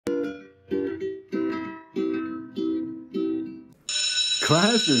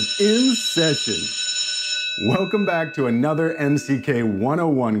Class is in session. Welcome back to another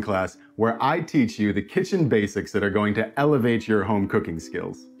MCK101 class where I teach you the kitchen basics that are going to elevate your home cooking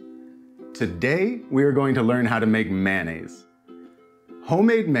skills. Today, we are going to learn how to make mayonnaise.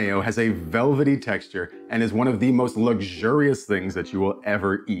 Homemade mayo has a velvety texture and is one of the most luxurious things that you will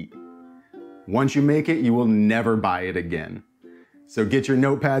ever eat. Once you make it, you will never buy it again. So get your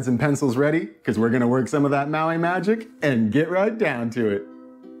notepads and pencils ready, because we're gonna work some of that Maui magic and get right down to it.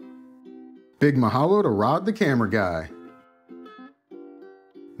 Big mahalo to Rod the camera guy.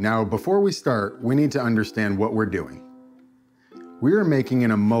 Now, before we start, we need to understand what we're doing. We are making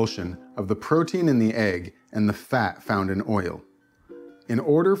an emulsion of the protein in the egg and the fat found in oil. In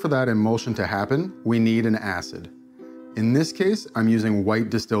order for that emulsion to happen, we need an acid. In this case, I'm using white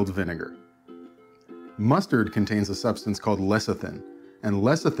distilled vinegar. Mustard contains a substance called lecithin, and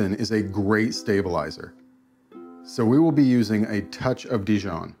lecithin is a great stabilizer. So we will be using a touch of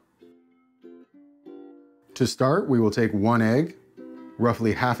Dijon. To start, we will take 1 egg,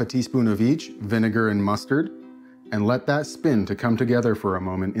 roughly half a teaspoon of each, vinegar and mustard, and let that spin to come together for a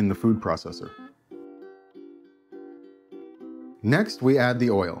moment in the food processor. Next, we add the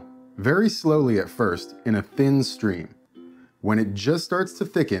oil, very slowly at first, in a thin stream. When it just starts to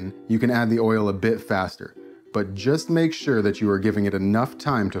thicken, you can add the oil a bit faster, but just make sure that you are giving it enough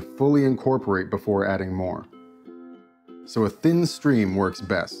time to fully incorporate before adding more. So a thin stream works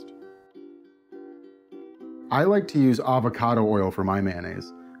best. I like to use avocado oil for my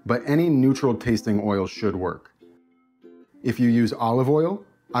mayonnaise, but any neutral tasting oil should work. If you use olive oil,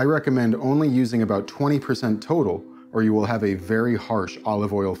 I recommend only using about 20% total, or you will have a very harsh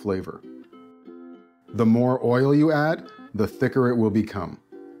olive oil flavor. The more oil you add, the thicker it will become.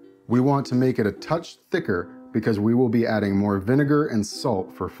 We want to make it a touch thicker because we will be adding more vinegar and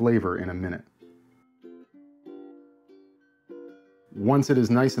salt for flavor in a minute. Once it is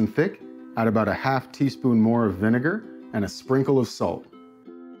nice and thick, add about a half teaspoon more of vinegar and a sprinkle of salt.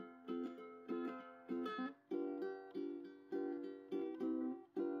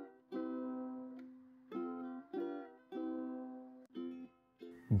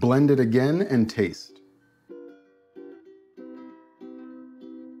 Blend it again and taste.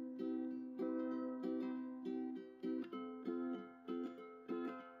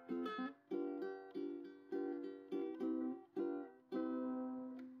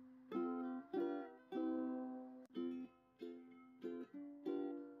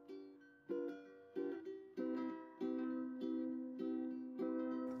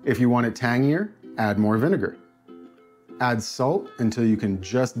 If you want it tangier, add more vinegar. Add salt until you can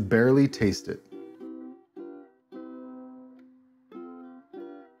just barely taste it.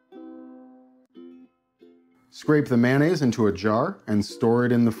 Scrape the mayonnaise into a jar and store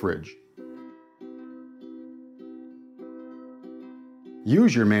it in the fridge.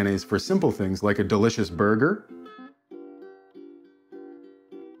 Use your mayonnaise for simple things like a delicious burger,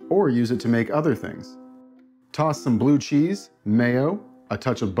 or use it to make other things. Toss some blue cheese, mayo, a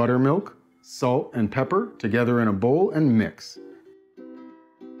touch of buttermilk, salt and pepper together in a bowl and mix.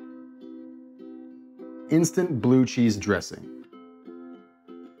 Instant blue cheese dressing.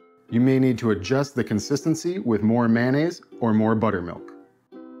 You may need to adjust the consistency with more mayonnaise or more buttermilk.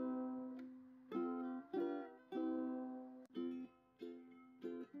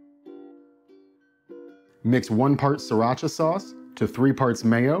 Mix 1 part sriracha sauce to 3 parts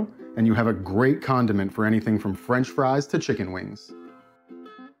mayo, and you have a great condiment for anything from French fries to chicken wings.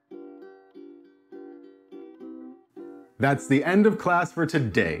 That's the end of class for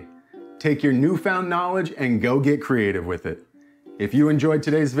today. Take your newfound knowledge and go get creative with it. If you enjoyed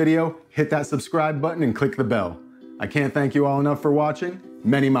today's video, hit that subscribe button and click the bell. I can't thank you all enough for watching.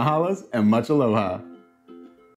 Many mahalas and much aloha.